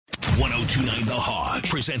1029 The Hog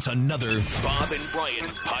presents another Bob and Brian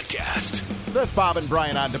podcast. This Bob and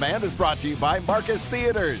Brian On Demand is brought to you by Marcus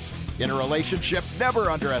Theaters. In a relationship,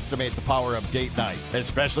 never underestimate the power of date night,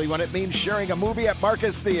 especially when it means sharing a movie at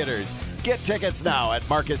Marcus Theaters. Get tickets now at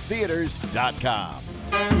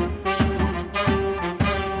marcustheaters.com.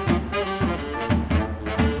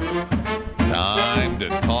 Time to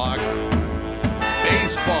talk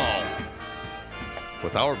baseball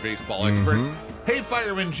with our baseball expert. Hey,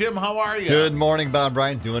 Fireman Jim, how are you? Good morning, Bob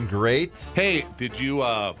Brian. Doing great. Hey, did you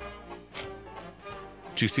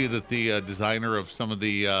see that the designer of some of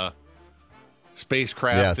the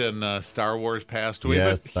spacecraft in Star Wars passed away?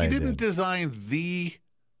 Yes, but he I didn't did. design the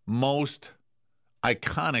most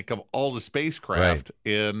iconic of all the spacecraft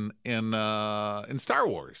in Star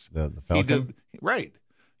Wars. The Falcon?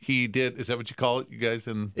 He did. Is that what you call it, you guys?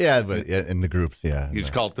 Yeah, but in the groups, yeah. You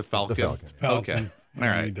just call it the Falcon? The Falcon. Okay. All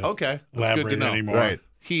right. Okay. That's good to Elaborate know. anymore. Right.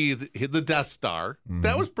 He did the Death Star.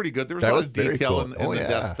 That was pretty good. There was That a lot was of very detail cool. in Oh, the yeah.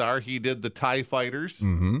 Death Star. He did the TIE fighters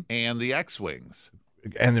and the X-Wings.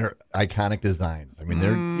 And they're iconic designs. I mean,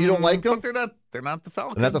 you don't like them? But they're not the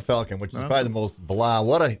Falcon. They're not the Falcon, which is probably the most blah.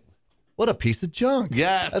 What a piece of junk.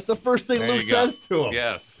 Yes. That's the first thing There Luke you go. says to him.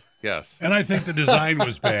 Yes. And I think the design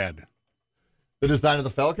was bad. The design of the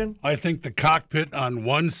Falcon? I think the cockpit on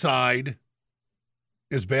one side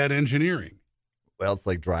is bad engineering. Well, it's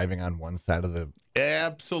like driving on one side of the...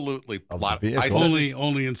 Absolutely. Of Lot- the vehicle. I said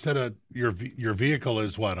Only instead of your vehicle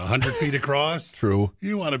is what, 100 feet across? True.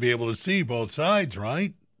 You want to be able to see both sides,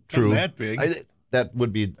 right? True. Not that big. That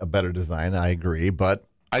would be a better design. I agree, but...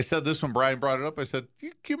 I said this when Brian brought it up. I said,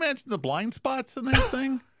 can you imagine the blind spots in that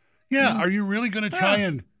thing? Yeah, are you really going to try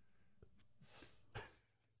and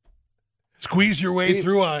squeeze your way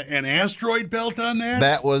through an asteroid belt on that?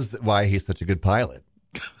 That was why he's such a good pilot.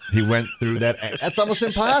 He went through that. That's almost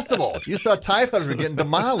impossible. You saw TIE fighters were getting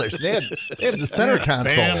demolished. They had the center console.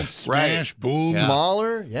 Bam, smash, boom. Yeah.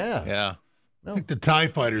 Smaller, yeah. Yeah. I think the TIE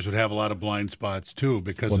fighters would have a lot of blind spots, too,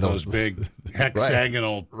 because of those big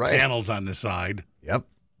hexagonal panels on the side. Yep.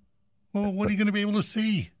 Well, what are you going to be able to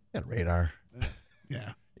see? Got radar.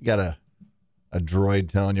 Yeah. You got a droid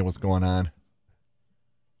telling you what's going on.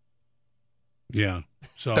 Yeah.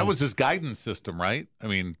 So That was his guidance system, right? I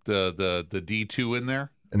mean, the D2 in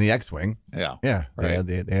there? And the X-Wing. Yeah. Yeah. Right.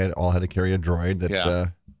 They had all had to carry a droid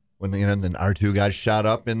that when then R2 got shot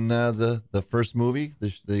up in the first movie,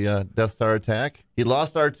 the Death Star attack, he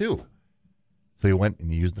lost R2. So he went and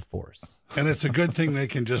he used the Force. And it's a good thing they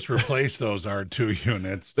can just replace those R2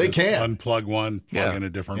 units. They Just can. Unplug one, plug Yeah. in a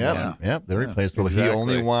different Yep. one. Yep. They're replaceable. exactly. He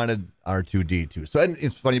only wanted R2D2. So and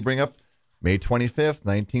it's funny you bring up May 25th,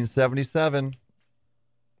 1977,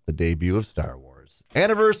 the debut of Star Wars.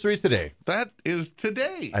 Anniversary today. That is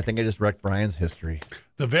today. I think I just wrecked Brian's history.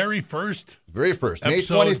 The very first. Very first. May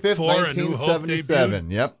Episode 25th, 4, A New Hope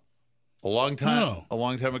 1977. Yep. A long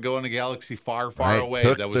time ago in a galaxy far, far Right. away.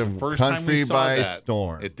 Took That was the the first time country we saw by that.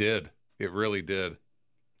 storm. It did. It really did.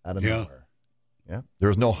 Out of Yeah. nowhere. Yeah. There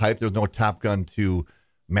was no hype. There was no Top Gun 2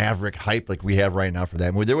 Maverick hype like we have right now for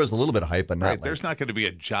that movie. There was a little bit of hype, but not Right. like There's not going to be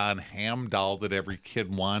a John Hamm doll that every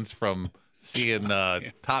kid wants from seeing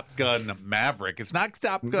Top Gun Maverick. It's not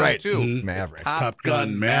Top Gun Right. 2. Mhm. Maverick. It's Top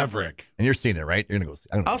Gun Maverick. And you're seeing it, right? You're going to go see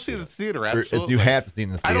it. I'll see it in the theater, Sure, absolutely. You have to see it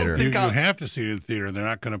in the I don't theater. think You I'll- have to see it in theater. They're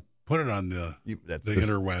not going to put it on the That's the just-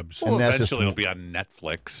 interwebs. Well, And that's just eventually it'll one- be on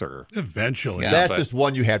Netflix or... Eventually. Yeah. That's but- just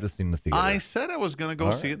one you have to see in the theater. I said I was going to go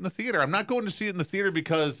All see right. it in the theater. I'm not going to see it in the theater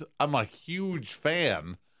because I'm a huge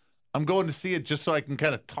fan. I'm going to see it just so I can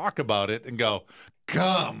kind of talk about it and go,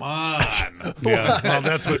 come on. Yeah. Well,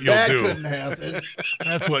 that's what you'll that do. couldn't happen.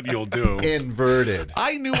 That's what you'll do. Inverted.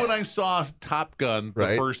 I knew when I saw Top Gun the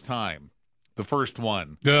Right. first time, the first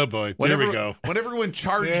one. Oh, boy. There we go. When everyone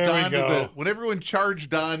charged There we onto go. when everyone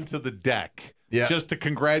charged onto the deck Yeah. just to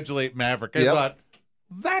congratulate Maverick, I Yep. thought,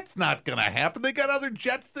 that's not going to happen. They got other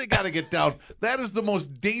jets they got to get down. That is the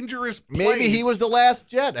most dangerous place. Maybe he was the last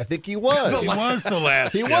jet. I think he was. He was the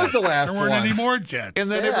last He jet. was the last There weren't one. any more jets.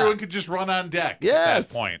 And then Yeah. everyone could just run on deck Yes. at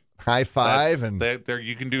that point. High five That's- and there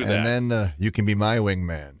you can do and that. then you can be my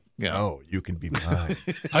wingman. Yeah. Oh, you can be mine.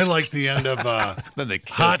 I like the end of then they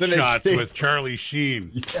kiss. Hot Then they Shots chase- with Charlie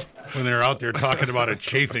Sheen when they're out there talking about a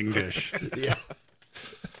chafing dish Yeah.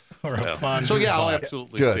 or a fondue. So yeah, I'll pot.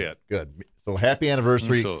 absolutely Good. see it. Good. So happy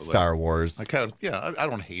anniversary, Absolutely. Star Wars. I kind of I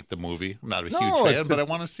don't hate the movie. I'm not a No, huge fan, it's- but I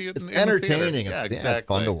want to see it. it's in the theater. entertaining. Yeah, It's- exactly. it's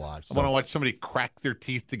fun to watch, I want to so. watch somebody crack their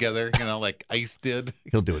teeth together, like Ice did.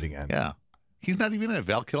 He'll do it again. Yeah, he's not even in it.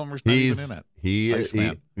 Val Kilmer's not He's even in it. he,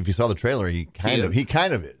 Iceman. if you saw the trailer, he kind is?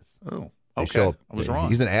 of is. Oh, They okay. show- I was wrong.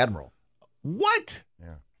 He's an admiral. What?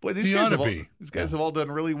 Yeah. Boy, these guys have all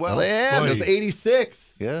done really well. Well, yeah, it was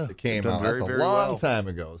 86. Yeah, it came out. very, That's very a long well. time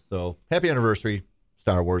ago. So happy anniversary,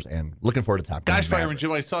 Star Wars, and looking forward to Top Gun. Gosh, Fireman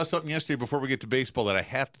Jim, I saw something yesterday before we get to baseball that I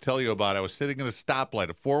have to tell you about. I was sitting at a stoplight,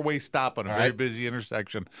 a 4-way stop on a very busy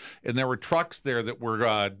intersection, and there were trucks there that were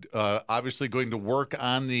obviously going to work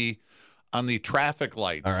on the traffic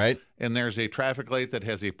lights. All right. And there's a traffic light that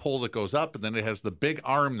has a pole that goes up, and then it has the big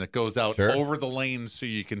arm that goes out over the lanes so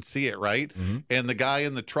you can see it, right? Mm-hmm. And the guy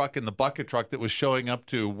in the truck, in the bucket truck that was showing up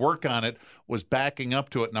to work on it, was backing up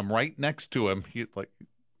to it, and I'm right next to him.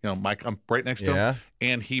 Mike, I'm right next to him,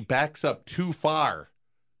 and he backs up too far,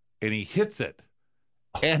 and he hits it.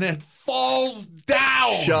 And it falls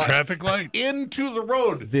down. Traffic light? Into the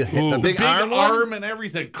road. The big arm and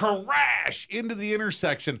everything. Crash into the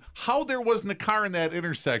intersection. How there wasn't a car in that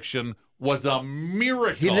intersection was a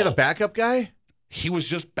miracle. He didn't have a backup guy? He was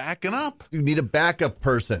just backing up. You need a backup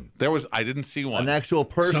person. I didn't see one. An actual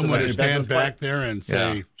person. Someone to stand back there and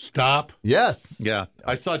say, stop. Yes. Yeah.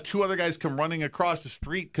 I saw 2 other guys come running across the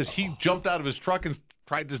street because he jumped out of his truck and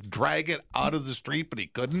tried to drag it out of the street, but he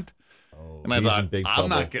couldn't. And I thought, I'm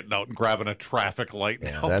not getting out and grabbing a traffic light and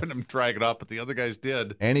helping him drag it up, but the other guys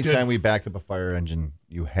did. Anytime we backed up a fire engine,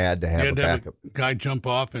 you had to have a backup. Guy jump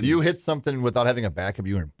off. And you hit something without having a backup,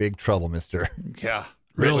 you were in big trouble, mister. Yeah.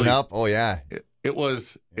 Really? Up? Oh, yeah. He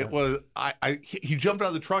jumped out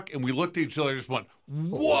of the truck, and we looked at each other and just went,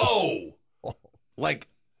 whoa! Like,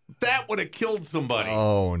 that would have killed somebody.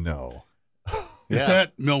 Oh, no. Is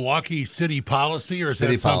that Milwaukee city policy, or is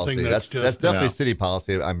that something that's definitely city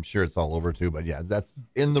policy? I'm sure it's all over too, but yeah, that's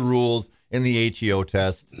in the rules, in the HEO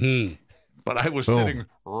test. But I was sitting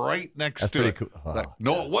right next to it. Cool.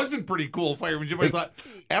 No, it wasn't pretty cool, Fireman Jim.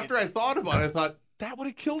 After I thought about it, I thought that would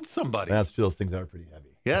have killed somebody. Those things are pretty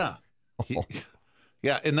heavy. Yeah.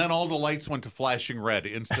 Yeah, and then all the lights went to flashing red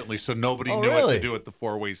instantly, so nobody knew what to do at the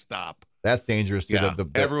 4-way stop. That's dangerous. Yeah.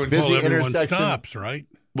 Everyone stops, right?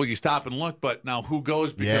 Well, you stop and look, but now who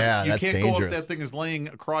goes? Because you can't go if that thing is laying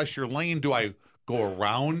across your lane. Do I go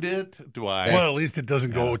around it? Well, at least it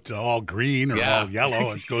doesn't go to all green or all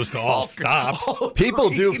yellow. It goes to all stop.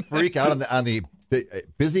 People do freak out on the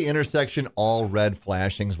busy intersection, all red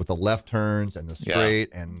flashings with the left turns and the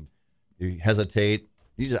straight, and you hesitate.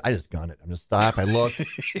 I just gun it. I'm just stop. I look.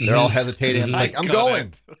 They're all hesitating. I'm like, I'm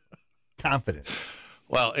going. Confidence.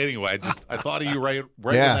 Well, anyway, I thought of you right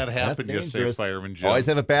when that happened yesterday, Fireman Jim. Always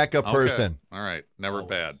have a backup person. All right. Never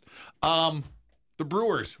bad. The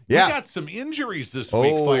Brewers. We got some injuries this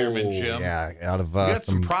week, Fireman Jim. Yeah, we got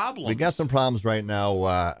some problems. We got some problems right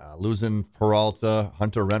now. Losing Peralta,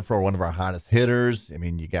 Hunter Renfroe, one of our hottest hitters. I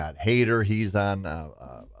mean, you got Hader. He's on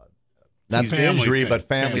not injury, but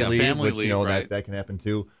family leave, which that can happen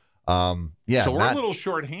too. So we're a little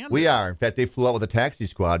short-handed. We are. In fact, they flew out with a taxi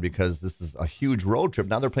squad because this is a huge road trip.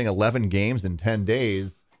 Now they're playing 11 games in 10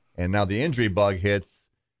 days, and now the injury bug hits.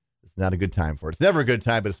 It's not a good time for it. It's never a good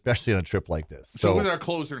time, but especially on a trip like this. So who's our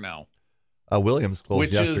closer now? Williams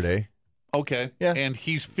closed yesterday. Okay. Yeah. And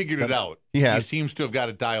he's figured it out. He has. He seems to have got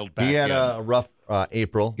it dialed back. He had a rough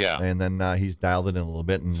April. Yeah. And then he's dialed it in a little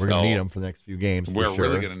bit, and we're going to need him for the next few games. We're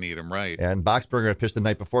really going to need him, right. And Boxberger pitched the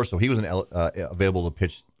night before, so he wasn't available to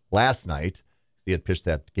pitch last night. He had pitched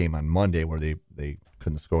that game on Monday where they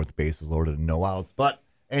couldn't score with the bases loaded and no outs. But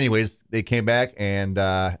anyways, they came back, and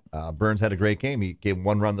Burns had a great game. He gave him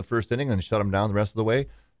 1 run the first inning and shut him down the rest of the way.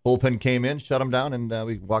 Bullpen came in, shut him down, and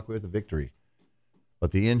we walked away with a victory.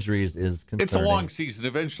 But the injuries is concerning. It's a long season.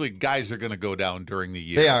 Eventually, guys are going to go down during the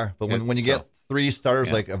year. They are. But when you get 3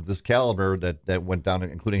 starters of this caliber that went down,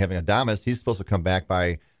 including having Adames, he's supposed to come back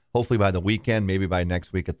hopefully by the weekend, maybe by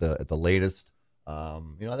next week at the latest.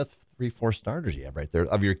 That's 3-4 starters you have right there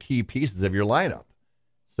of your key pieces of your lineup.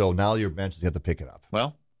 So now your bench is going to have to pick it up.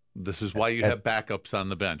 Well, this is why you have backups on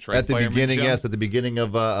the bench, right? At the beginning, yes. At the beginning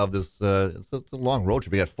of this, it's a long road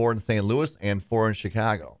trip. We got 4 in St. Louis and 4 in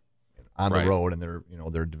Chicago on the road, and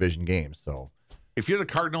they're division games. So if you're the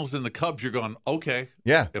Cardinals and the Cubs, you're going, okay.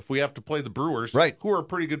 Yeah. If we have to play the Brewers, who are a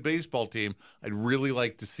pretty good baseball team, I'd really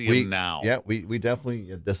like to see them now. Yeah, we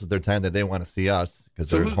definitely. This is their time that they want to see us because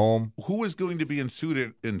they're at home. Who is going to be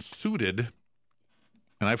insuited? And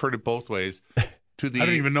I've heard it both ways. I don't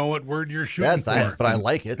even know what word you're shooting for. Science, but I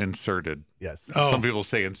like it. Inserted. Yes. Some people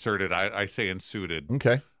say inserted. I say insuited.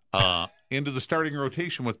 Okay. Into the starting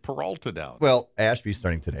rotation with Peralta down. Well, Ashby's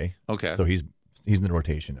starting today. Okay. So he's in the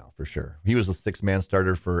rotation now for sure. He was a 6-man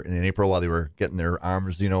starter in April while they were getting their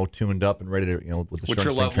arms, tuned up and ready to, with the What's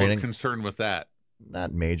your level training. of concern with that?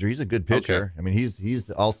 Not major. He's a good pitcher. Okay. I mean,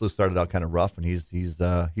 he's also started out kind of rough, and he's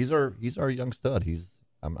our young stud.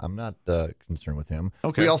 I'm not concerned with him.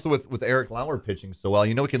 Okay. We also with Eric Lauer pitching so well.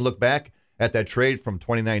 We can look back at that trade from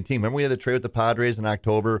 2019. Remember we had the trade with the Padres in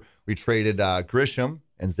October? We traded Grisham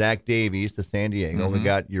and Zach Davies to San Diego. We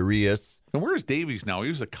got Urias. And where's Davies now? He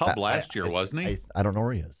was a Cub last year, wasn't he? I don't know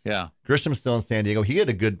where he is. Yeah. Grisham's still in San Diego. He had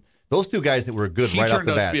a good – those two guys that were good right off the bat. He turned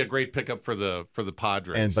out to be a great pickup for the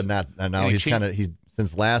Padres. But not now. He's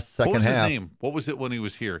since last second half. What was his name? What was it when he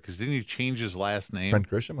was here? Because didn't he change his last name? Brent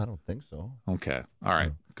Grisham? I don't think so. Okay. All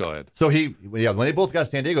right. Go ahead. So when they both got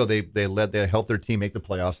San Diego, they helped their team make the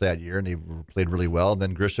playoffs that year, and they played really well.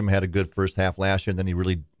 Then Grisham had a good first half last year, and then he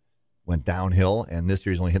really went downhill. And this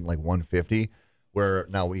year he's only hitting like 150. Where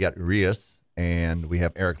now we got Urias and we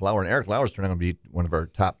have Eric Lauer, and Eric Lauer's turning out to be one of our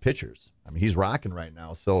top pitchers. I mean, he's rocking right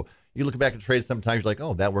now. So you look back at trades, sometimes you're like,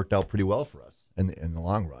 oh, that worked out pretty well for us in the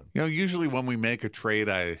long run. Usually when we make a trade,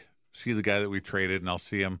 I see the guy that we traded, and I'll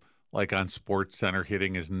see him like on Sports Center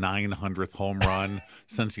hitting his 900th home run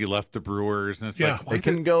since he left the Brewers. And it's like, it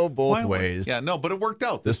can go both ways. Yeah, no, but it worked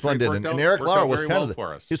out. This one didn't. And Eric Lauer was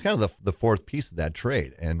kind of the fourth piece of that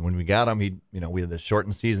trade. And when we got him, we had the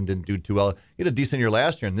shortened season, didn't do too well. He had a decent year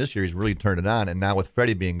last year, and this year he's really turned it on. And now with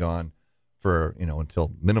Freddie being gone for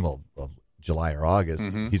until minimal of July or August,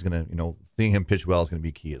 he's going to seeing him pitch well is going to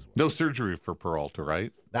be key as well. No surgery for Peralta,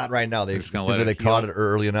 right? Not right now. They caught it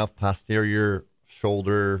early enough. Posterior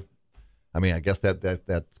shoulder. I mean, I guess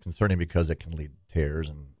that's concerning because it can lead to tears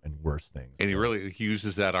and worse things. And he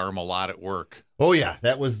uses that arm a lot at work. Oh yeah,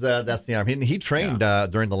 that's the arm. He trained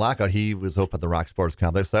during the lockout. He was up at the Rock Sports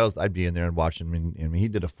Complex. So I'd be in there and watch him. And he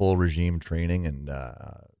did a full regime training and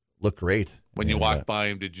looked great. When you walked by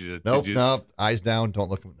him, did you? Nope. Eyes down. Don't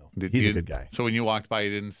look at him. No. He's a good guy. So when you walked by, you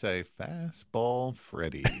didn't say fastball,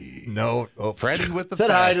 Freddie. No. Freddie with the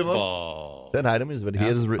fastball. Said hi to him. But he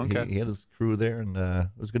had his crew there, and it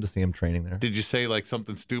was good to see him training there. Did you say like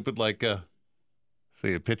something stupid like, "So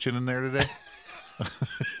you pitching in there today"?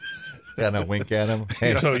 And I wink at him.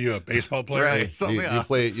 Hey, so you a baseball player?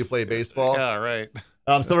 Right. You play baseball? Yeah, right.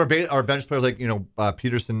 So our bench players like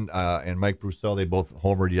Peterson and Mike Brousseau, they both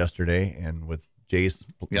homered yesterday, and with Jace,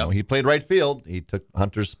 he played right field. He took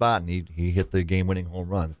Hunter's spot, and he hit the game-winning home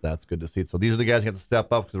runs. That's good to see. So these are the guys who have to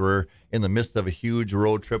step up because we're in the midst of a huge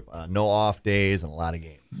road trip, no off days, and a lot of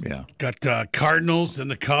games. Yeah, got Cardinals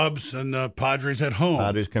and the Cubs and the Padres at home.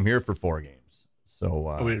 Padres come here for 4 games.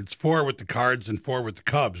 So it's 4 with the Cards and 4 with the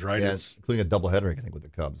Cubs, right? Yeah, including a doubleheader, I think, with the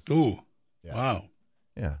Cubs. Ooh, yeah. Wow.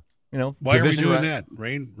 Yeah. Why are we doing that?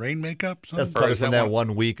 Rain makeup? That's probably from that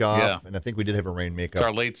 1 week off, and I think we did have a rain makeup. It's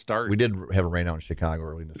our late start. We did have a rain out in Chicago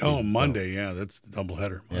early in the season. Oh, Monday, yeah, that's the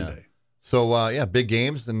doubleheader Monday. Yeah. So, big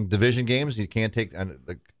games and division games. You can't take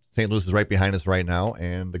St. Louis is right behind us right now,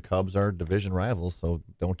 and the Cubs are division rivals, so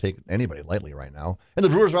don't take anybody lightly right now. And the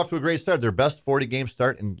Brewers are off to a great start. Their best 40-game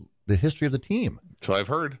start in the history of the team. So I've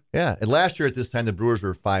heard. Yeah, and last year at this time, the Brewers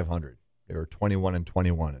were 500. They were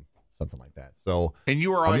 21-21 and something like that. So and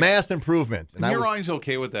you were always, a mass improvement. And you were always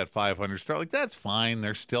okay with that 500 start. Like, that's fine.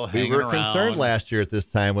 They're still hanging around. We were concerned last year at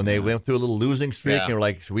this time when they went through a little losing streak, and we're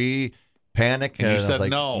like, should we panic? And you said like,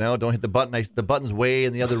 no, don't hit the button. The button's way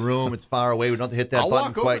in the other room. It's far away. We don't have to hit that I'll button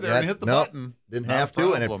walk over quite there yet. and hit the button. Didn't have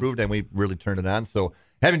to, and it proved, and we really turned it on. So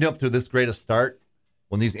having to up to this great a start,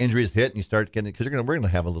 when these injuries hit and you start getting, because we're going to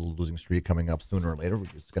have a little losing streak coming up sooner or later.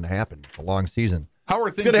 It's going to happen. It's a long season. How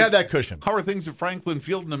are things? Good to have that cushion. How are things at Franklin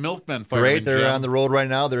Field and the Milkmen? Great. They're on the road right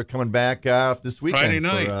now. They're coming back this weekend.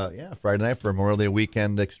 Friday night. Friday night for Memorial Day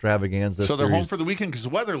weekend extravaganza. So they're home for the weekend because the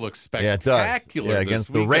weather looks Yeah, spectacular. it does.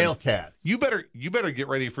 Against the Railcats. You better get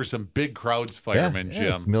ready for some big crowds, Fireman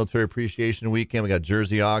Jim. It's Military Appreciation Weekend. We got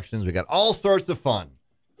jersey auctions. We got all sorts of fun.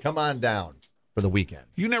 Come on down for the weekend.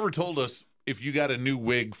 You never told us if you got a new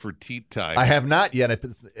wig for Teat Time. I have not yet.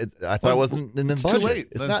 I thought it wasn't in the budget. Too late.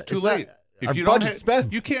 It's too late. If our you budget's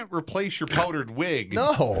spent. You can't replace your powdered wig.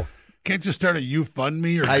 No. Can't just start a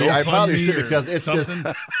YouFundMe or I probably should, GoFundMe because it's something?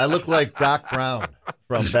 just I look like Doc Brown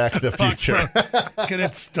from Back to the Future. Get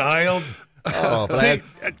it styled. Oh,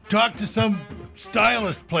 talk to some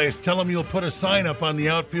stylist place. Tell them you'll put a sign up on the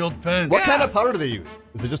outfield fence. What kind of powder do they use?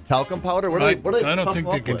 Is it just talcum powder? What do they I don't think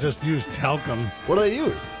they can with? just use talcum. What do they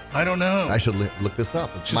use? I don't know. I should look this up.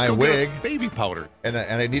 It's Just my go wig, get baby powder, and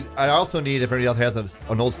I also need, if anybody else has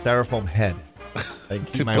an old styrofoam head, I can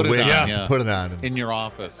keep my put it wig on, and put it on. in your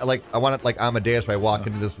office. I want it like Amadeus, where I walk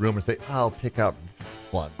into this room and say, "I'll pick out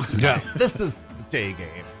one." Yeah, this is the day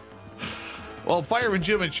game. Well, Fireman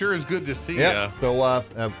Jim, it sure is good to see you. So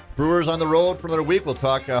Brewers on the road for another week. We'll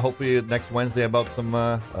talk hopefully next Wednesday about some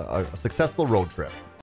a successful road trip.